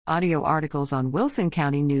Audio articles on Wilson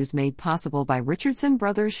County News made possible by Richardson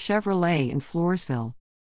Brothers Chevrolet in Floresville.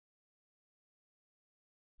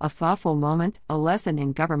 A thoughtful moment, a lesson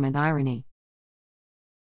in government irony.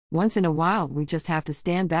 Once in a while, we just have to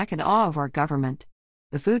stand back in awe of our government.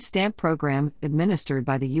 The food stamp program, administered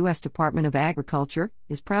by the U.S. Department of Agriculture,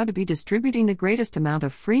 is proud to be distributing the greatest amount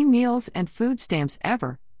of free meals and food stamps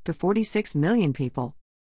ever, to 46 million people.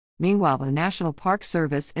 Meanwhile, the National Park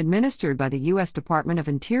Service, administered by the U.S. Department of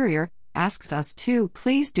Interior, asks us to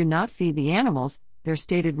please do not feed the animals. Their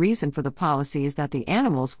stated reason for the policy is that the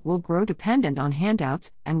animals will grow dependent on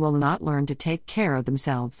handouts and will not learn to take care of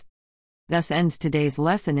themselves. Thus ends today's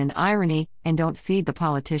lesson in irony, and don't feed the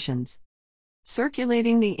politicians.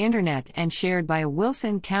 Circulating the internet and shared by a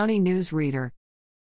Wilson County News reader.